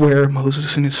where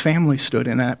Moses and his family stood,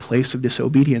 in that place of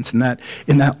disobedience, in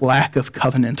that lack of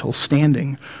covenantal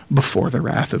standing before the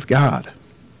wrath of God.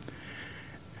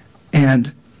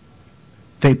 And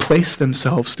they placed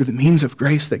themselves through the means of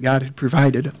grace that God had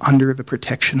provided under the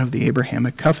protection of the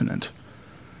Abrahamic covenant.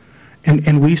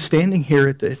 And we, standing here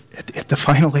at the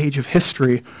final age of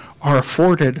history, are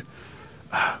afforded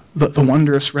the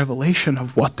wondrous revelation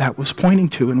of what that was pointing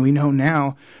to. And we know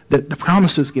now that the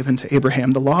promises given to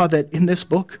Abraham, the law that in this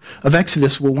book of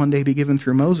Exodus will one day be given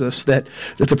through Moses, that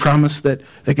the promise that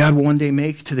God will one day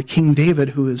make to the King David,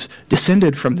 who is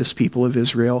descended from this people of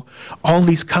Israel, all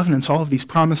these covenants, all of these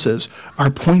promises are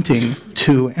pointing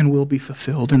to and will be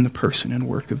fulfilled in the person and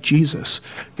work of Jesus,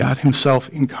 God himself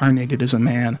incarnated as a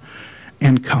man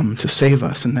and come to save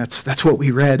us. And that's what we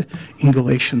read in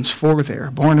Galatians 4 there.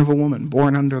 Born of a woman,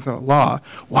 born under the law.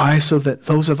 Why? So that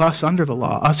those of us under the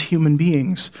law, us human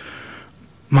beings,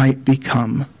 might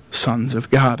become sons of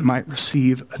God, might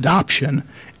receive adoption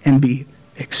and be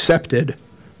accepted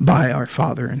by our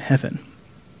Father in heaven.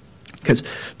 Because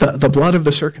the blood of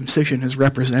the circumcision is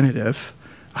representative.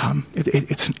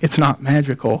 It's not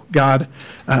magical. God,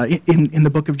 in the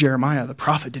book of Jeremiah, the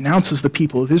prophet denounces the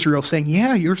people of Israel, saying,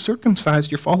 yeah, you're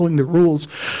circumcised, you're following the rules.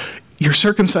 you're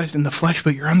circumcised in the flesh,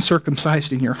 but you're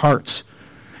uncircumcised in your hearts.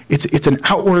 It's an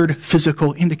outward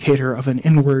physical indicator of an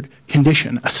inward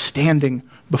condition, a standing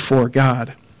before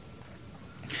God.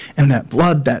 And that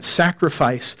blood, that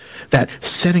sacrifice, that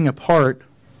setting apart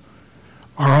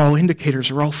are all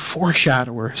indicators, are all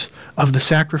foreshadowers of the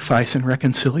sacrifice and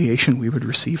reconciliation we would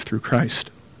receive through Christ.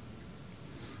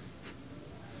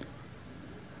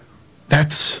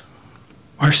 That's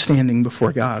our standing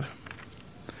before God.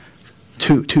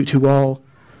 To all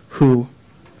who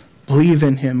believe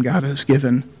in him, God has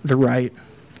given the right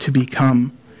to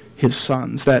become his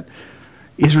sons. That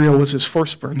Israel was his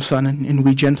firstborn son, and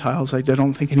we Gentiles, I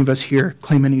don't think any of us here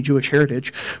claim any Jewish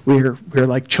heritage. We're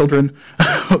like children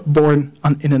born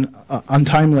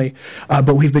untimely,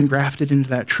 but we've been grafted into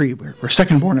that tree. We're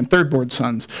second-born and third-born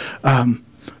sons. But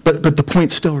the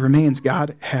point still remains,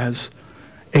 God has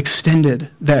extended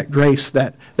that grace,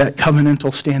 that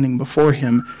covenantal standing before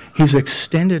him. He's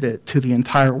extended it to the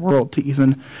entire world, to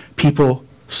even people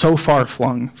so far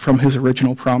flung from his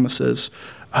original promises,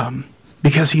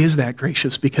 because he is that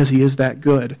gracious, because he is that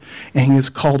good, and he has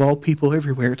called all people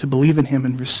everywhere to believe in him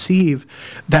and receive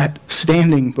that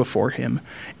standing before him.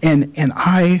 And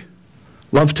I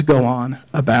love to go on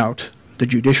about the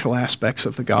judicial aspects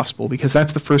of the gospel, because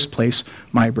that's the first place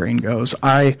my brain goes.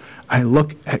 I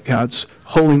look at God's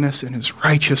holiness and his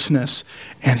righteousness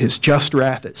and his just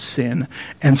wrath at sin.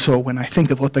 And so when I think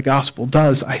of what the gospel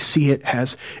does, I see it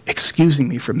as excusing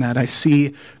me from that. I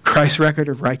see Christ's record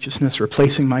of righteousness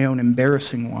replacing my own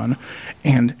embarrassing one,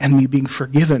 and me being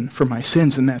forgiven for my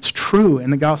sins. And that's true,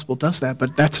 and the gospel does that,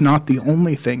 but that's not the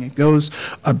only thing. It goes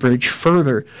a bridge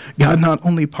further. God not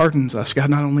only pardons us, God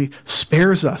not only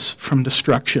spares us from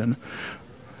destruction,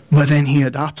 but then he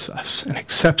adopts us and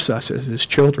accepts us as his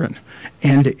children.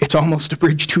 And it's almost a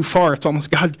bridge too far. It's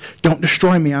almost, God, don't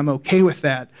destroy me. I'm okay with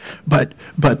that. But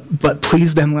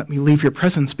please then let me leave your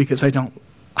presence, because I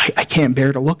can't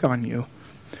bear to look on you.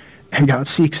 And God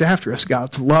seeks after us.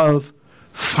 God's love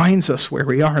finds us where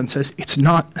we are and says, it's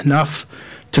not enough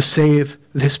to save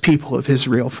this people of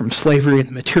Israel from slavery in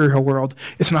the material world.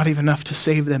 It's not even enough to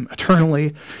save them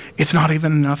eternally. It's not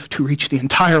even enough to reach the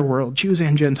entire world, Jews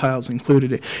and Gentiles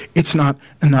included. It's not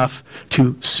enough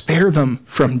to spare them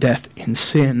from death in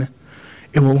sin.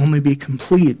 It will only be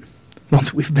complete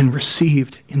once we've been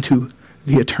received into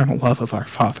the eternal love of our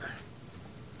Father.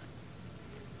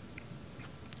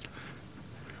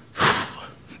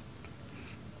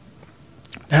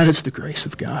 That is the grace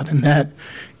of God, and that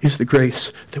is the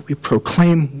grace that we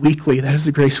proclaim weekly. That is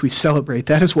the grace we celebrate.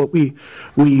 That is what we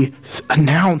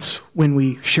announce when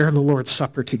we share the Lord's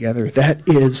Supper together. That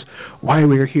is why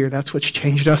we are here. That's what's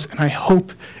changed us, and I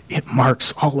hope it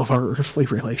marks all of our earthly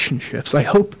relationships. I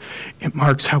hope it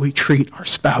marks how we treat our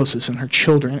spouses and our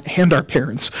children and our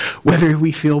parents, whether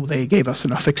we feel they gave us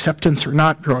enough acceptance or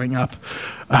not growing up.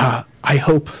 I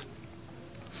hope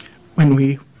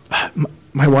when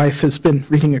my wife has been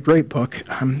reading a great book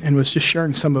and was just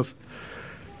sharing some of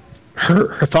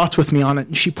her thoughts with me on it.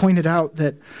 And she pointed out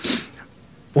that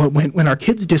when our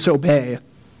kids disobey,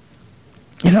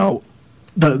 the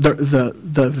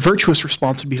virtuous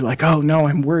response would be like, oh no,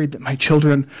 I'm worried that my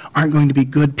children aren't going to be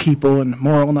good people and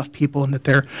moral enough people, and that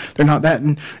they're not that.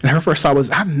 And her first thought was,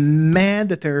 I'm mad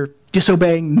that they're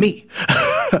disobeying me.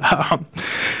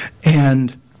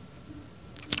 And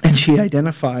she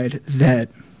identified that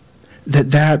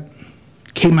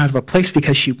came out of a place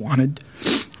because she wanted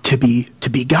to be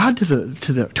God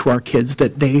to our kids,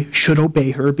 that they should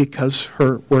obey her because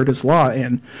her word is law.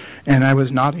 And I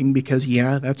was nodding because,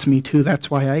 yeah, that's me too.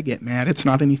 That's why I get mad. It's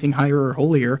not anything higher or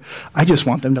holier. I just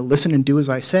want them to listen and do as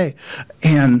I say.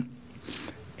 And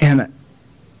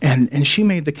she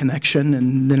made the connection,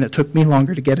 and then it took me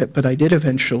longer to get it, but I did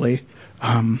eventually.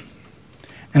 And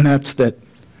that's that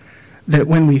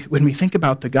when we think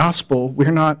about the gospel,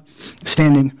 we're not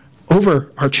standing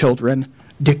over our children,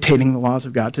 dictating the laws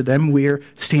of God to them. We're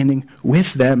standing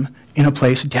with them in a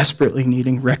place desperately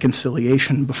needing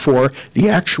reconciliation before the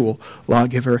actual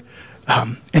lawgiver.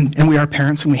 And we are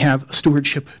parents, and we have a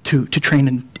stewardship to train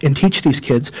and teach these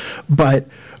kids. But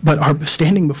our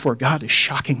standing before God is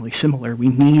shockingly similar. We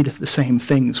need the same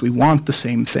things. We want the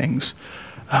same things.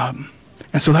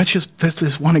 And so that's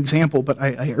just one example, but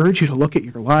I urge you to look at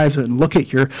your lives and look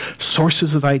at your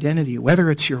sources of identity,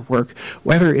 whether it's your work,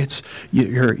 whether it's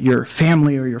your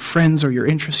family or your friends or your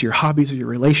interests, your hobbies or your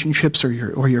relationships or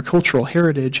your cultural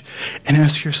heritage, and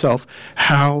ask yourself,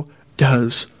 how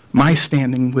does my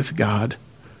standing with God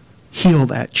heal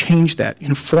that, change that,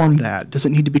 inform that? Does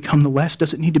it need to become the less?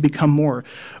 Does it need to become more?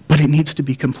 But it needs to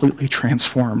be completely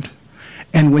transformed.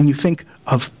 And when you think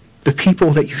of the people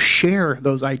that you share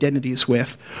those identities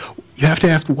with, you have to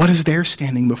ask, what is their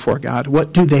standing before God?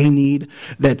 What do they need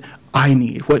that I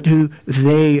need? What do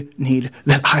they need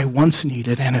that I once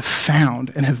needed and have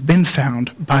found and have been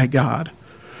found by God?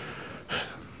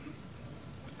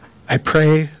 I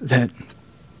pray that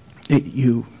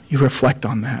you reflect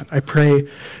on that. I pray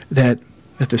that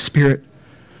the Spirit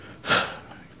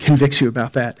convicts you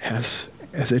about that as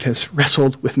it has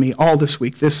wrestled with me all this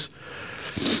week. This,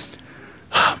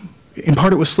 in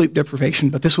part it was sleep deprivation,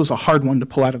 but this was a hard one to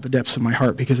pull out of the depths of my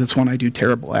heart because it's one I do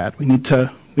terrible at. We need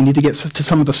to get to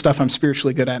some of the stuff I'm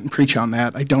spiritually good at and preach on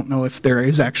that. I don't know if there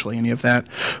is actually any of that,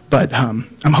 but I'm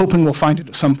hoping we'll find it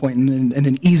at some point, and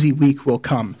an easy week will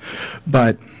come.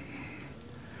 But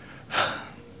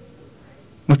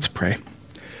let's pray.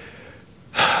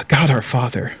 God our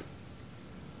Father,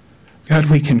 God,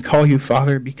 we can call you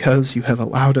Father because you have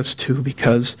allowed us to,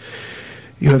 because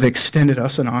you have extended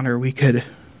us an honor we could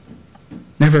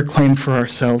never claim for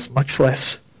ourselves, much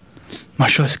less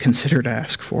consider to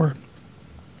ask for.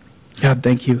 God,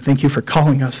 thank you. Thank you for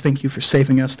calling us. Thank you for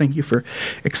saving us. Thank you for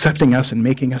accepting us and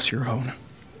making us your own.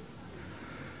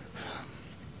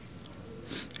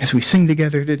 As we sing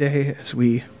together today, as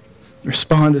we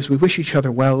respond, as we wish each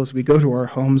other well, as we go to our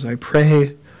homes, I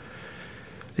pray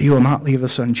that you will not leave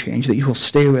us unchanged, that you will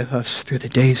stay with us through the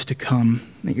days to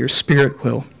come, that your Spirit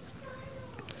will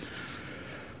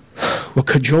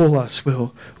cajole us,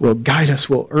 will guide us,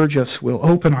 will urge us, will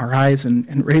open our eyes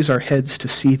and raise our heads to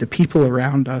see the people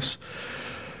around us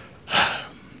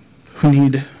who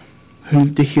need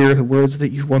to hear the words that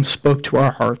you once spoke to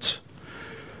our hearts,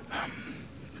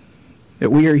 that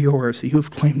we are yours, that you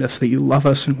have claimed us, that you love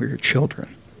us, and we're your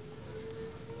children.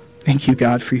 Thank you,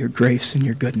 God, for your grace and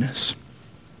your goodness.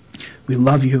 We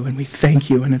love you and we thank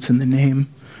you, and it's in the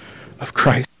name of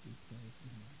Christ.